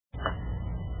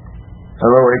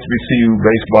Hello, HBCU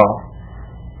baseball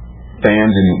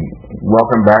fans, and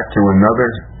welcome back to another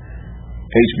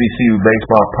HBCU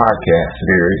baseball podcast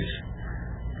series.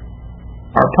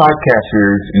 Our podcast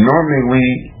series, normally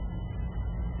we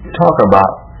talk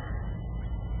about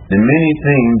the many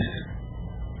things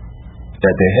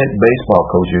that the head baseball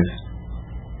coaches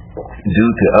do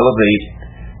to elevate,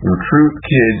 recruit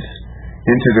kids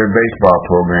into their baseball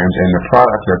programs and the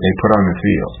products that they put on the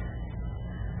field.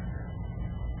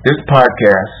 This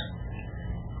podcast,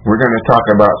 we're going to talk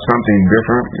about something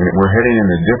different. We're heading in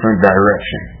a different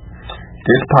direction.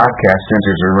 This podcast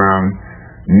centers around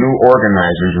new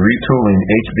organizers retooling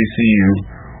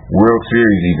HBCU World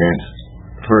Series events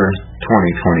for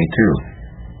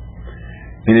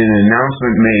 2022. In an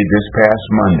announcement made this past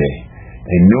Monday,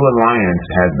 a new alliance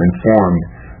has been formed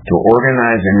to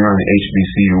organize and run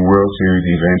HBCU World Series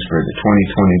events for the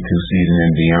 2022 season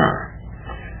and beyond.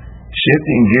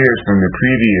 Shifting gears from the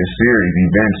previous series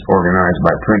events organized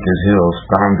by Prentiss,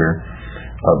 founder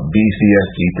of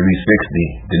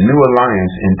BCSG360, the new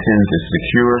alliance intends to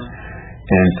secure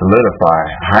and solidify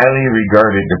highly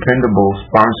regarded, dependable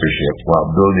sponsorship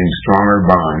while building stronger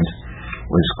bonds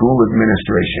with school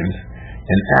administrations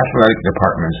and athletic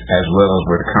departments as well as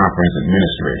with conference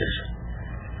administrators.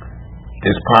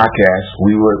 This podcast,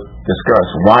 we will discuss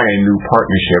why a new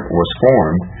partnership was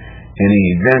formed in the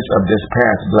events of this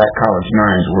past Black College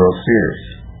Nines World Series.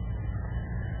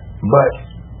 But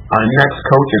our next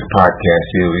coaches podcast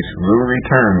series will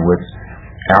return with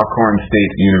Alcorn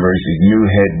State University's new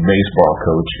head baseball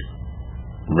coach,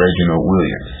 Reginald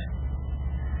Williams.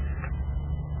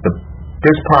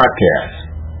 This podcast,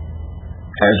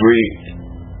 as we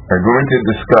are going to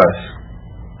discuss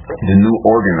the new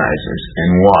organizers and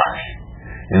why,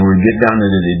 and we get down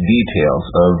into the details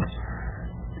of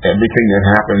everything that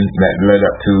happened that led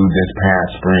up to this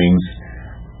past spring's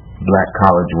Black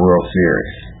College World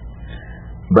Series.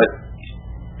 But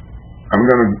I'm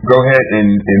going to go ahead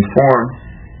and inform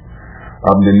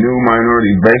of the new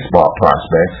minority baseball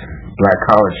prospects, Black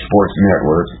College Sports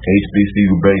Network,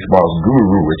 HBCU Baseball's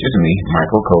guru, which is me,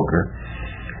 Michael Coker,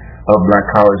 of Black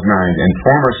College Nines, and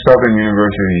former Southern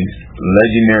University's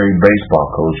legendary baseball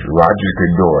coach, Roger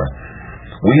Cador.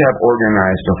 We have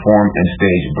organized to form and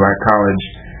stage Black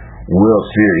College World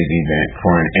Series event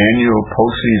for an annual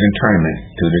postseason tournament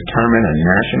to determine a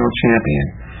national champion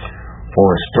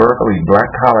for historically Black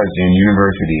college and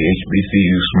university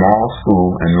HBCU small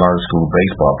school and large school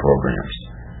baseball programs.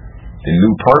 The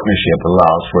new partnership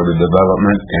allows for the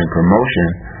development and promotion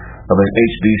of an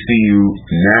HBCU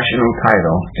national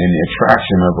title and the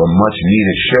attraction of a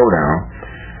much-needed showdown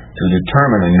to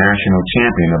determine a national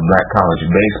champion of Black college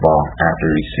baseball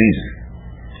after each season.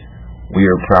 We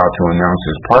are proud to announce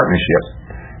this partnership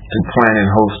to plan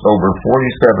and host over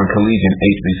 47 collegiate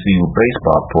HBCU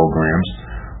baseball programs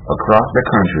across the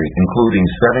country, including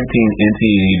 17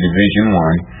 NCAA Division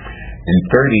I and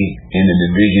 30 in the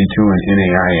Division II and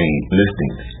NAIA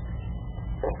listings.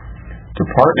 The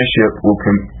partnership will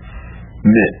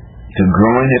commit to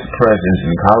growing its presence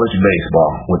in college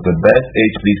baseball with the best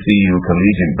HBCU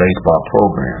collegiate baseball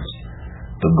programs,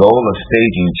 the goal of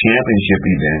staging championship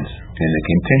events, and the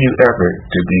continued effort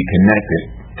to be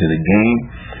connected to the game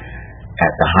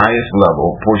at the highest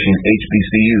level, pushing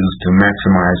HBCUs to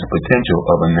maximize the potential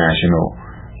of a national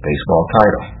baseball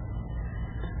title.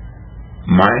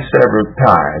 My severed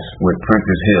ties with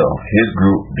Prentiss, his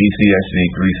group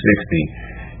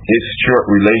BCSG360, its short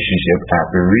relationship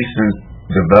after recent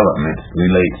developments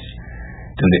relates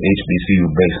to the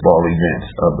HBCU baseball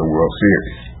events of the World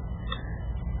Series.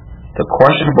 The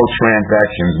questionable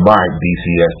transactions by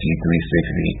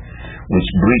BCSG360, which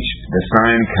breached the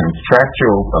signed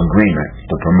contractual agreement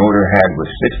the promoter had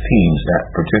with 6 teams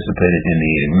that participated in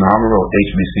the inaugural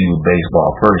HBCU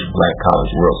Baseball First Black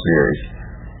College World Series,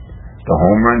 the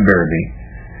Home Run Derby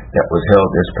that was held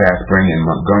this past spring in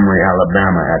Montgomery,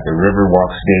 Alabama at the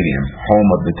Riverwalk Stadium, home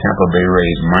of the Tampa Bay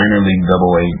Rays minor league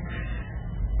AA,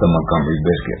 the Montgomery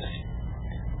Biscuits.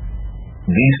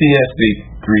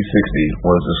 BCSG360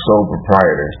 was the sole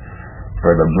proprietor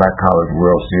for the Black College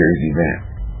World Series event.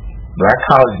 Black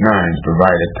College Nines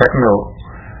provided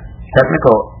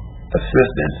technical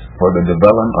assistance for the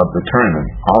development of the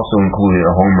tournament, also included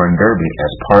a home run derby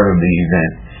as part of the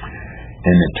event,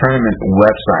 and the tournament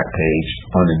website page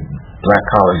on the Black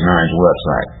College Nines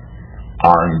website.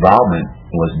 Our involvement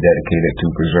was dedicated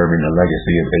to preserving the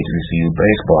legacy of HBCU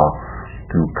baseball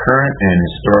through current and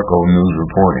historical news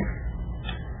reporting.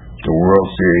 The World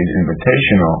Series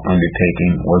Invitational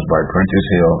undertaking was by Prentiss,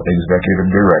 Executive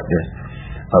Director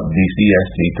of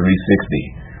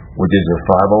BCSG360, which is a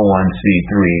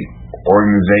 501c3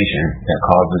 organization that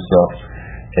calls itself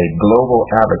a global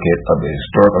advocate of the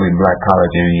historically black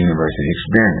college and university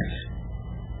experience.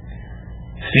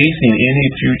 Ceasing any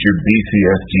future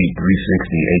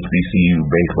BCSG360 HBCU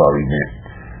baseball event.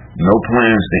 No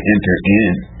plans to enter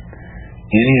in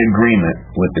any agreement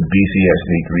with the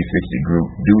BCSG360 group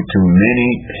due to many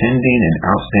pending and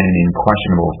outstanding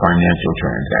questionable financial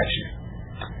transactions.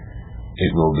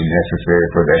 It will be necessary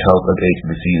for the health of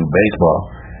HBCU baseball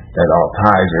that all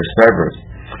ties are severed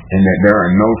and that there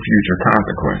are no future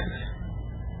consequences.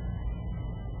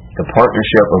 The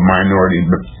Partnership of Minority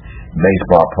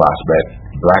Baseball Prospects,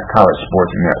 Black College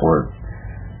Sports Network,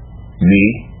 me,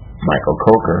 Michael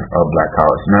Coker of Black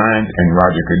College Nines, and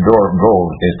Roger Cador goal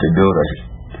is to build a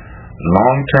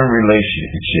long-term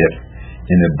relationship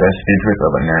in the best interest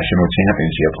of a national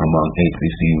championship among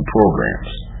HBCU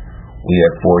programs. We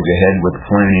have forged ahead with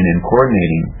planning and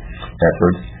coordinating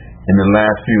efforts in the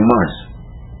last few months,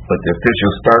 but the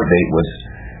official start date was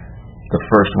the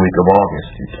first week of August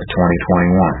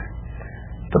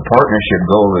 2021. The partnership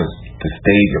goal is to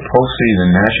stage a postseason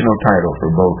national title for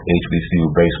both HBCU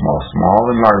baseball small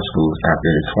and large schools after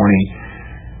the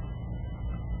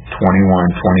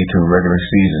 2021-22 regular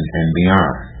season and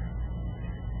beyond.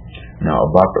 Now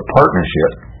about the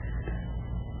partnership,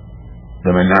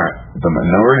 the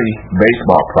minority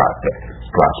baseball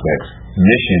prospects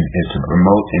mission is to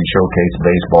promote and showcase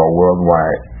baseball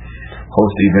worldwide,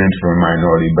 host events for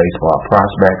minority baseball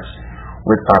prospects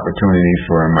with opportunities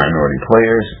for minority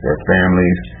players, their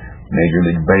families, Major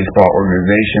League Baseball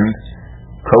organizations,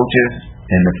 coaches,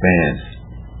 and the fans.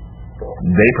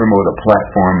 They promote a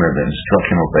platform of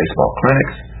instructional baseball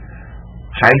clinics,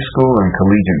 high school and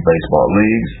collegiate baseball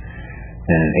leagues,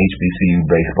 and HBCU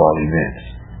baseball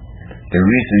events. The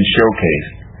recent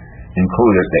showcase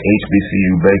included the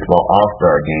HBCU Baseball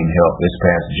All-Star Game held this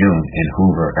past June in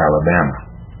Hoover, Alabama.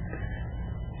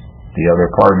 The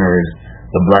other partner is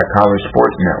the Black College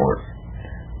Sports Network.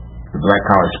 The Black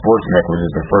College Sports Network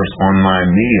is the first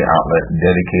online media outlet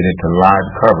dedicated to live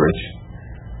coverage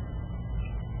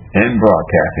and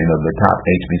broadcasting of the top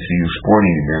HBCU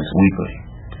sporting events weekly.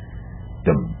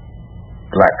 The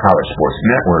Black College Sports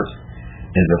Network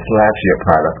is a flagship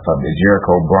product of the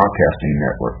Jericho Broadcasting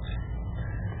Network.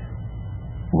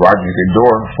 Roger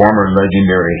Cador, former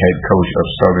legendary head coach of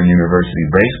Southern University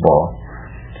baseball,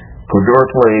 Cador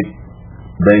played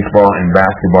baseball and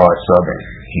basketball at Southern.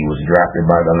 He was drafted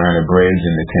by the Atlanta Braves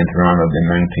in the 10th round of the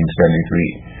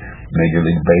 1973 Major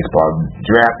League Baseball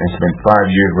draft and spent 5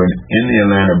 years in the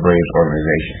Atlanta Braves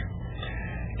organization.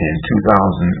 In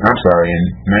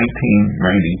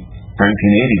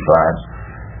 1985,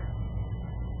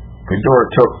 Cador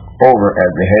took over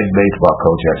as the head baseball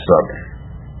coach at Southern.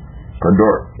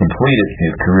 Cador completed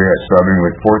his career at Southern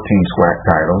with 14 SWAC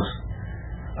titles,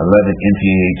 11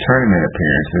 NCAA tournament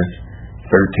appearances,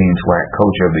 13 SWAC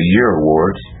Coach of the Year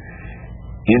awards,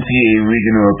 NCAA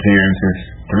regional appearances,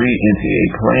 3 NCAA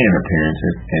play-in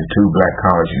appearances, and 2 Black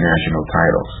College national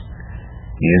titles.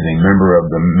 He is a member of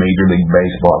the Major League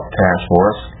Baseball Task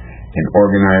Force and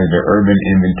organized the Urban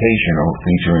Invitational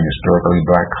featuring historically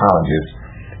black colleges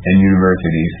and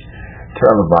universities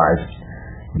televised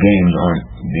games on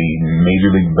the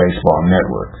Major League Baseball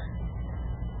Network.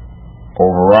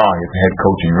 Overall, his head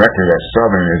coaching record at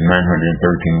Southern is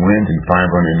 913 wins and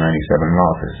 597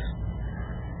 losses.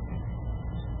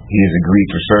 He has agreed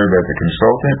to serve as a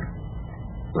consultant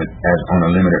as on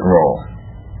a limited role.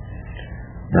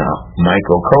 Now,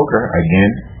 Michael Coker,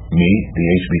 again, me, the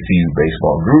HBCU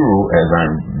baseball guru, as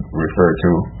I'm referred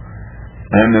to.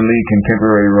 I'm the lead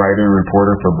contemporary writer and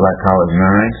reporter for Black College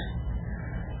Nines.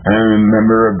 I'm a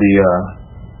member of the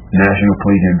National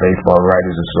Collegiate Baseball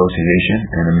Writers Association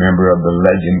and a member of the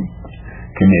Legend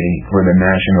Committee for the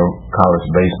National College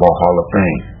Baseball Hall of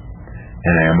Fame.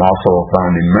 And I am also a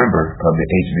founding member of the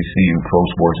HBCU Pro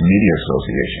Sports Media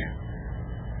Association.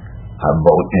 I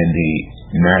vote in the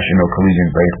National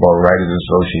Collegiate Baseball Writers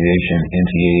Association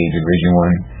NCAA Division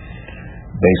I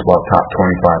Baseball Top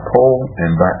 25 poll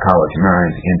and Black College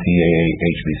Nines NCAA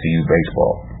HBCU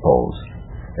baseball polls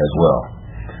as well.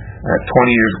 I have 20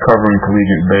 years covering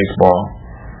collegiate baseball,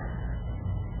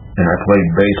 and I played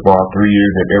baseball 3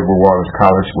 years at Edward Waters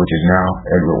College, which is now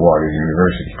Edward Waters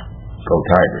University. Go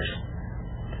Tigers.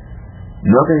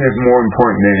 Nothing is more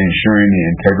important than ensuring the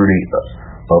integrity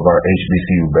of our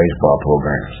HBCU baseball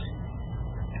programs.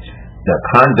 The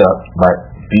conduct by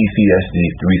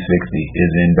BCSG360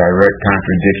 is in direct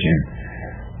contradiction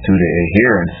to the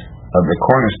adherence of the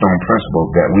cornerstone principle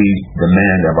that we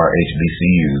demand of our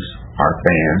HBCUs, our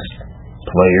fans,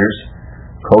 players,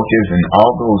 coaches, and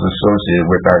all those associated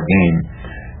with our game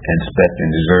expect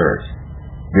and deserve.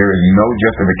 There is no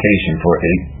justification for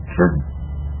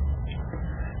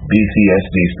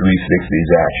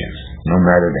BCSG360's actions, no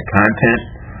matter the content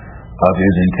of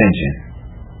his intention.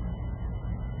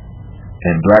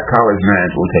 And Black College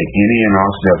Minds will take any and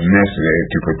all steps necessary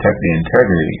to protect the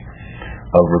integrity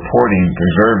of reporting,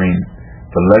 preserving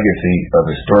the legacy of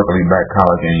historically Black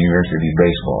college and university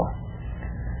baseball.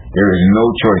 There is no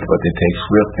choice but to take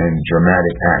swift and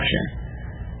dramatic action.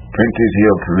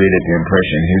 Prentiss created the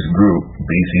impression his group,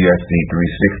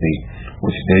 BCSG360,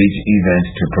 would stage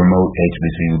events to promote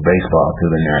HBCU baseball to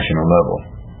the national level.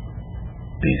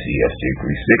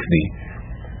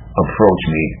 BCSG360 approached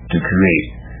me to create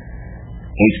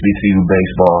HBCU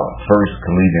baseball first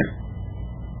collegiate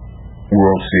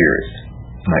World Series,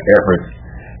 my efforts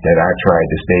that I tried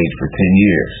to stage for 10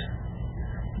 years.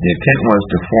 The intent was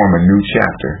to form a new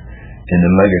chapter in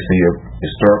the legacy of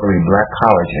historically Black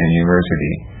college and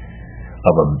university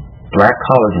of a Black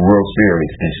College World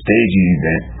Series and stage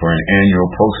event for an annual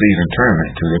postseason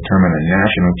tournament to determine a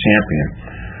national champion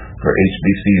for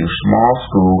HBCU small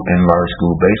school and large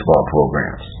school baseball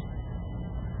programs.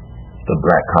 The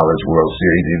Black College World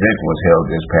Series event was held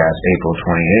this past April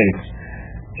 28th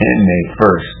and May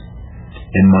 1st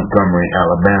in Montgomery,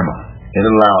 Alabama. It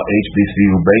allowed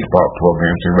HBCU baseball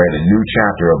programs to write a new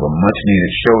chapter of a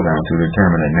much-needed showdown to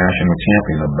determine a national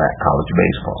champion of Black college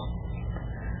baseball.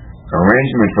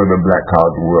 Arrangement for the Black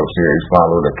College World Series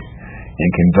followed in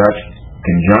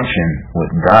conjunction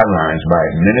with guidelines by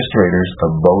administrators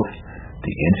of both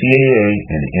the NCAA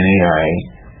and the NAIA,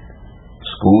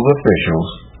 school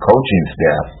officials, coaching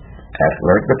staff,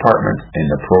 athletic departments, and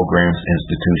the program's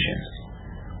institutions.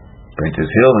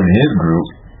 Prentiss and his group,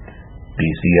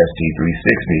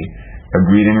 BCSG360,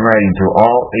 agreed in writing to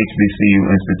all HBCU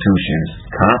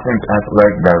institutions, conference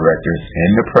athletic directors,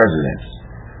 and the presidents.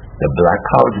 The Black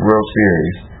College World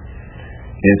Series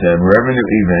is a revenue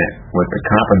event with a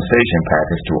compensation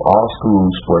package to all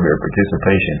schools for their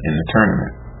participation in the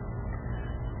tournament.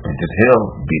 Prentiss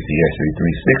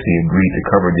BCSG360 agreed to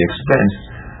cover the expense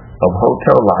of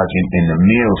hotel lodging and the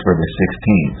meals for the 6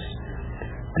 teams.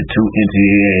 The 2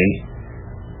 NCAA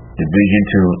Division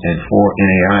II and 4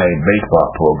 NAIA baseball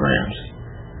programs.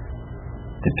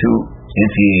 The 2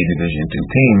 NCAA Division II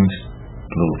teams,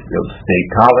 Bluefield State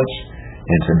College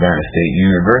and Savannah State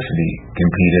University,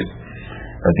 competed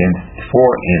against 4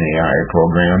 NAIA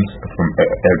programs from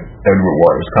Edward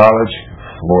Waters College,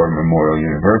 Florida Memorial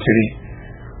University,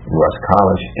 Russ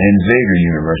College, and Xavier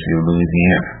University of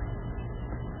Louisiana.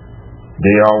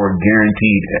 They all were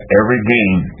guaranteed at every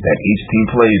game that each team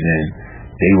plays in,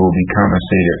 they will be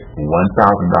compensated $1,000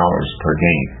 per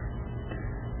game.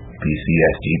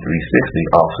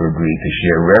 BCSG360 also agreed to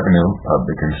share revenue of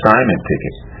the consignment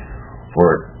tickets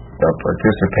for the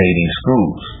participating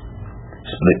schools,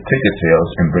 split ticket sales,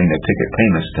 and bring the ticket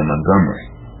payments to Montgomery.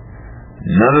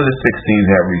 None of the 6 teams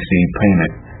have received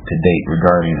payment to date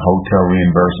regarding hotel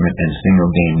reimbursement and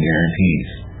single game guarantees.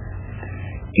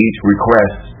 Each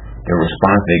request, the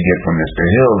response they get from Mr.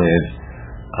 Hill is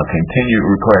a continued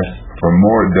request for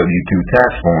more W-2 tax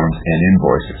forms and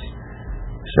invoices.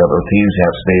 Several teams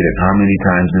have stated how many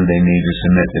times do they need to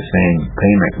submit the same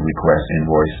payment request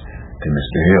invoice to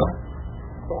Mr. Hill.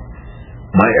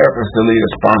 My efforts to lead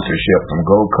a sponsorship from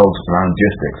Gold Coast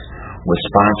Logistics, which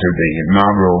sponsored the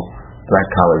inaugural Black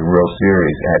College World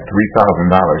Series at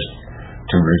 $3,000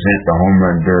 to present the Home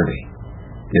Run Derby.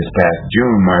 This past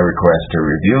June, my request to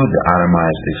review the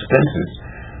itemized expenses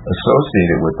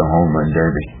associated with the Home Run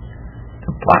Derby.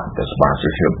 The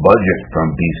sponsorship budget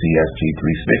from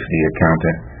BCSG360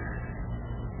 accounted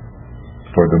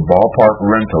for the ballpark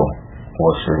rental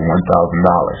was for $1,000.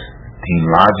 Team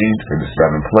lodging for the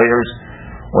 7 players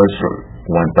was for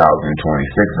 $1,026.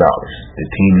 The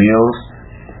team meals,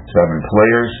 7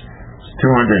 players,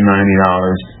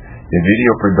 $290. The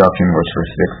video production was for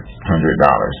 $600,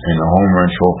 and the home run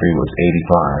trophy was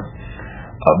 $85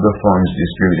 of the funds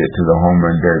distributed to the Home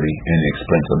Run Derby and the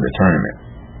expense of the tournament.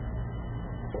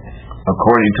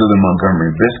 According to the Montgomery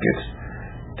Biscuits,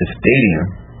 the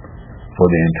stadium for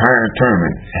the entire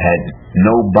tournament had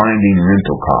no binding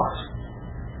rental costs.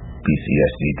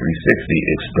 BCSG360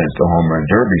 expensed the Home Run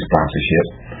Derby sponsorship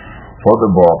for the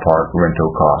ballpark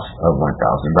rental cost of $1,000.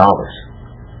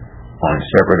 On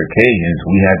separate occasions,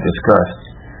 we had discussed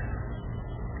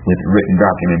with written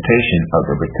documentation of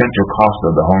the potential cost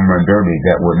of the Home Run Derby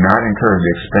that would not incur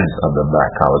the expense of the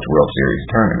Black College World Series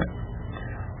tournament.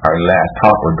 Our last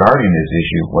talk regarding this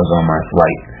issue was on my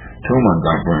flight to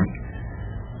Montgomery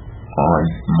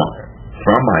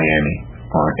from Miami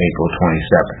on April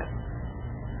 27th.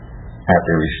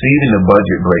 After receiving the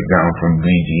budget breakdown from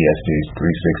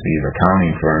BCSG360's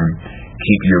accounting firm,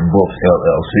 Keep Your Books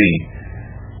LLC,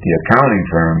 The accounting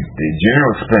firm, the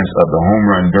general expense of the Home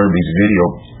Run Derby's video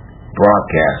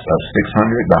broadcast of $600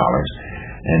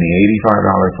 and the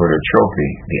 $85 for the trophy,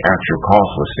 the actual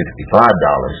cost was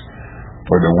 $65.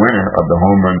 For the winner of the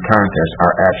home run contest,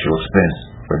 our actual expense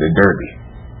for the Derby.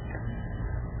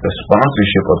 The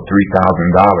sponsorship of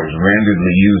 $3,000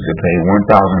 randomly used to pay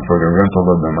 $1,000 for the rental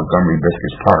of the Montgomery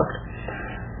Biscuits Park,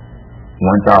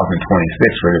 $1,026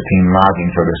 for the team lodging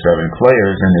for the 7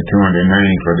 players, and the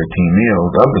 $290 for the team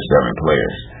meals of the 7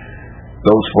 players.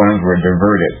 Those funds were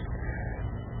diverted,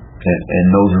 and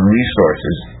those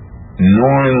resources,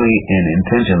 knowingly and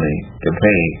intentionally, to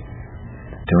pay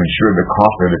to ensure the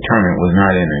cost of the tournament was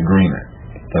not in agreement.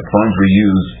 The funds were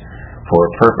used for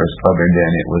a purpose other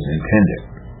than it was intended.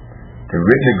 The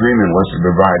written agreement was to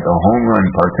provide the home run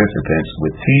participants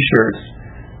with T-shirts,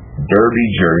 Derby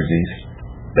jerseys,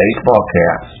 baseball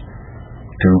caps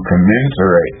to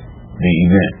commemorate the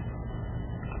event.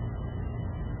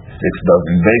 6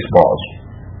 dozen baseballs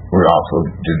were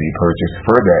also to be purchased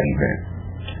for that event.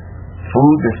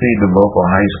 Food to feed the local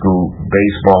high school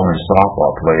baseball and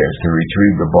softball players to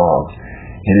retrieve the balls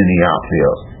in the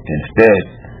outfield.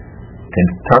 Instead,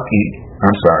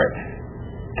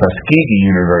 Tuskegee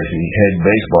University head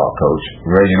baseball coach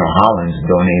Reginald Hollins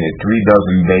donated 3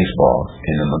 dozen baseballs,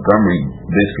 and the Montgomery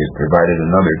Biscuits provided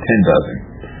another 10 dozen.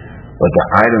 But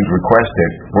the items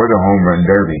requested for the Home Run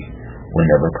Derby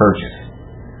were never purchased.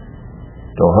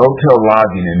 The hotel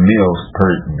lodging and meals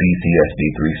per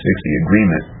BCSG360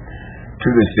 agreement to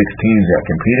the 6 teams that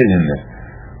competed in the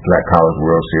Black College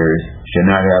World Series should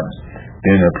not have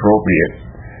been appropriate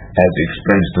as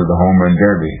expense to the Home Run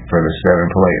Derby for the 7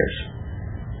 players.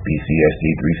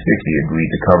 BCSG360 agreed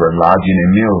to cover lodging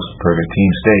and meals per the team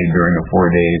stay during the 4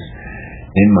 days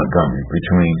in Montgomery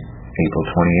between April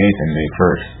 28th and May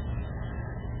 1st.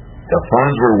 The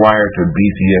funds were wired to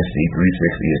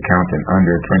BCSG360 accountant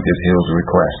under Prentiss Hill's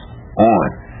request on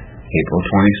April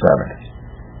 27th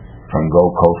from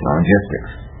Gold Coast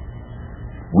Logistics.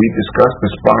 We discussed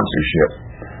the sponsorship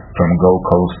from Gold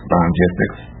Coast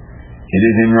Logistics. It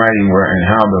is in writing where and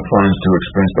how the funds to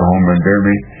expense the Home Run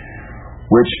Derby,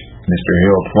 which Mr.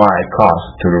 Hill applied cost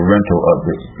to the rental of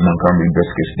the Montgomery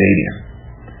Biscuit Stadium.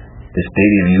 The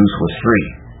stadium use was free.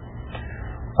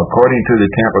 According to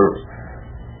the Tampa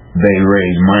Bay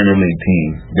Rays minor league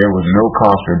team, there was no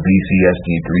cost for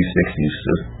BCSG360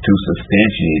 to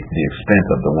substantiate the expense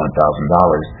of the $1,000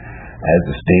 as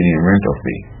the stadium rental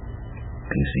fee.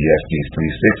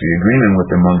 BCSG360 agreement with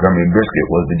the Montgomery Biscuit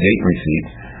was the gate receipt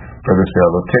for the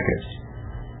sale of tickets.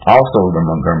 Also, the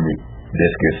Montgomery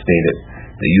Biscuit stated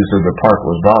the use of the park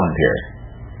was voluntary.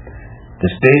 The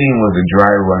stadium was a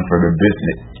dry run for the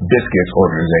Biscuits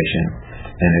organization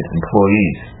and its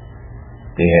employees.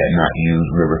 They had not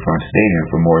used Riverfront Stadium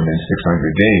for more than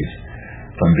 600 days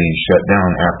from being shut down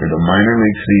after the minor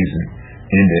league season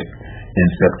ended in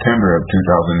September of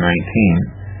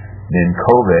 2019. Then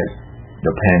COVID,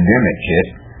 the pandemic, hit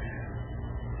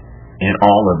in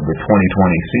all of the 2020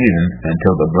 season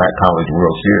until the Black College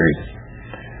World Series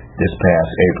this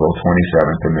past April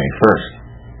 27th to May 1st.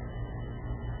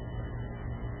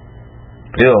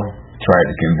 Bill tried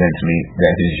to convince me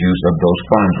that his use of those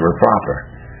funds were proper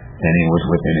and he was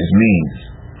within his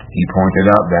means. He pointed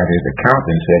out that his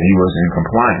accountant said he was in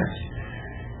compliance.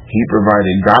 He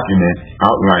provided documents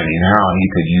outlining how he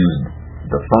could use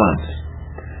the funds.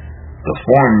 The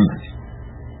forms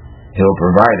Hill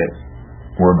provided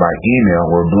were by email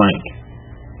or blank.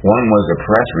 One was a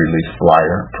press release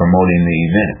flyer promoting the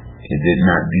event. It did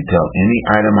not detail any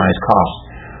itemized costs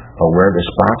or where the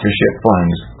sponsorship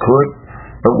funds could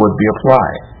or would be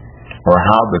applied, or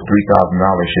how the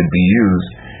 $3,000 should be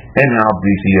used, and how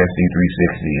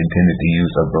BCSG360 intended the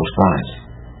use of those funds.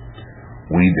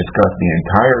 We discussed the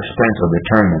entire expense of the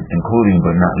tournament, including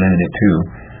but not limited to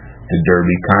the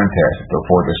Derby contest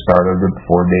before the start of the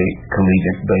 4-day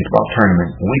collegiate baseball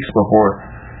tournament, weeks before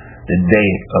the day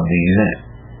of the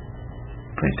event.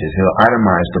 Prentiss Hill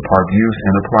itemized the park use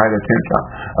and applied a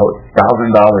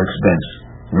 $10,000 expense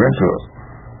rental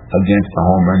against the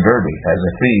Home Run Derby as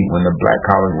a fee when the Black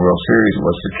College World Series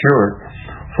was secured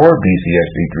for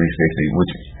BCSG360,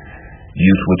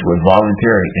 which was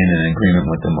voluntary in an agreement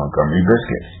with the Montgomery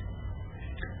Biscuits.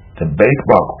 The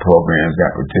baseball programs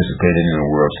that participated in the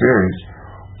World Series,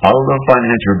 all of the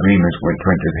financial agreements with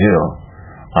Prentiss Hill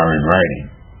are in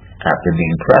writing. After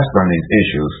being pressed on these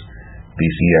issues,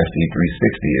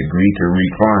 BCSG360 agreed to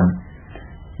refund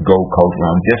Gold Coast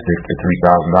Logistics the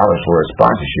 $3,000 for a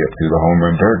sponsorship to the Home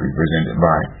Run Derby presented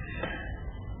by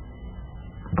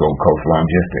Gold Coast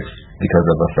Logistics because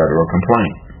of a federal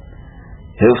complaint.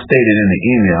 Hill stated in the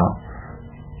email,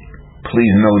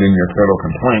 Please note in your federal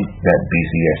complaint that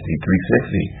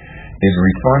BCSG360 is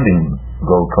refunding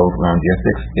Gold Coast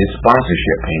Logistics its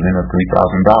sponsorship payment of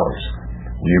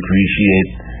 $3,000. We appreciate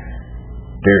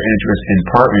their interest in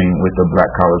partnering with the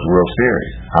Black College World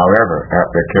Series. However,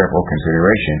 after careful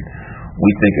consideration,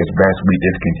 we think it's best we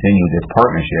discontinue this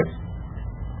partnership.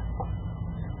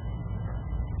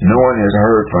 No one has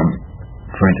heard from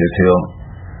Prentiss Hill,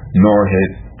 nor has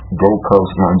Gold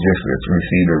Coast Logistics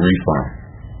received a refund.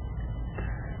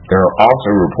 There are also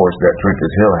reports that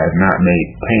Prentiss Hill has not made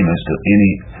payments to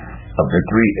any of the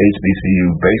 3 HBCU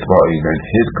baseball events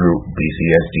his group,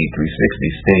 BCSG360,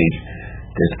 staged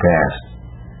this past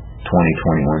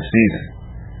 2021 season.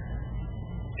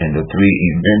 And the 3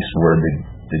 events were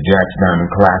the Jacks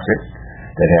Diamond Classic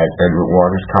that had Edward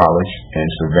Waters College and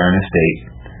Savannah State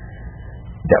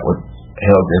that was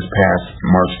held this past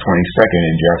March 22nd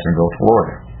in Jacksonville,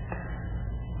 Florida.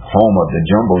 Home of the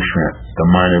Jumbo Shrimp, the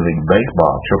minor league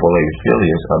baseball AAA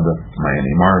affiliates of the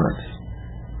Miami Marlins.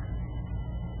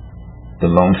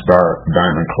 The Lone Star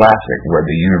Diamond Classic, where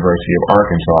the University of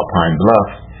Arkansas Pine Bluff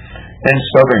and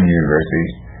Southern University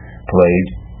played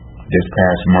this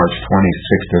past March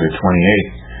 26th to the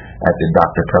 28th at the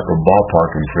Dr. Pepper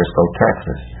Ballpark in Frisco,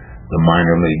 Texas, the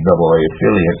minor league AA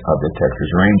affiliate of the Texas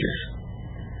Rangers.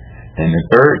 And the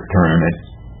third tournament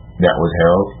that was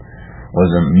held was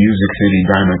a Music City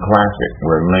Diamond Classic,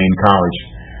 where Lane College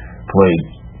played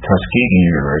Tuskegee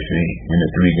University in a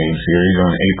 3-game series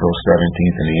on April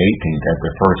 17th and the 18th at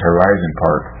the First Horizon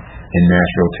Park in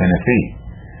Nashville, Tennessee.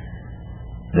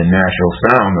 The Nashville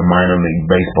Sound, the minor league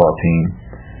baseball team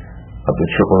of the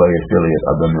AAA affiliate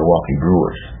of the Milwaukee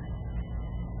Brewers.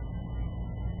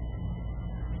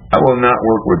 I will not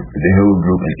work with the Hill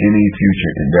Group in any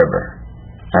future endeavor.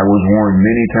 I was warned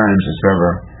many times to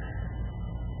sever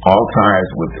all ties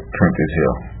with Prentiss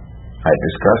Hill. I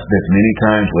discussed this many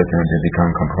times with him to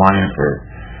become compliant for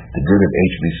the good of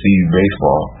HBCU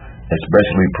baseball,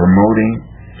 especially promoting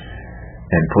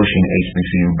and pushing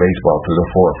HBCU baseball to the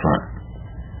forefront.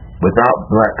 Without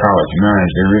Black College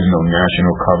Nines, there is no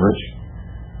national coverage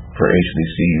for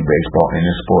HBCU baseball in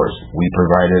the sports. We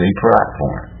provided a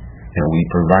platform, and we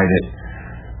provided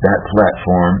that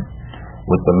platform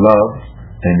with the love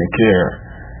and the care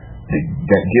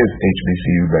that gives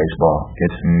HBCU baseball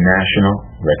its national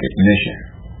recognition.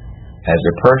 As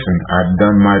a person, I've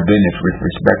done my business with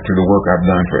respect to the work I've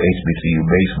done for HBCU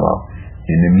baseball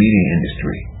in the media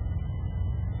industry.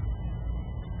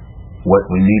 What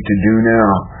we need to do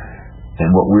now and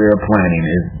what we are planning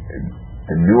is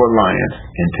the new alliance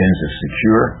intends to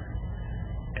secure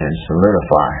and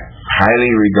solidify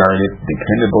highly regarded,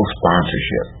 dependable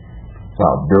sponsorship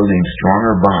while building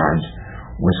stronger bonds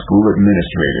with school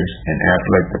administrators and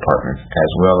athletic departments,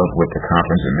 as well as with the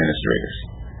conference administrators.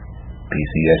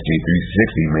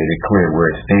 BCSG360 made it clear where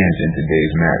it stands in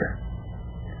today's matter.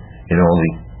 It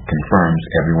only confirms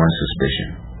everyone's suspicion.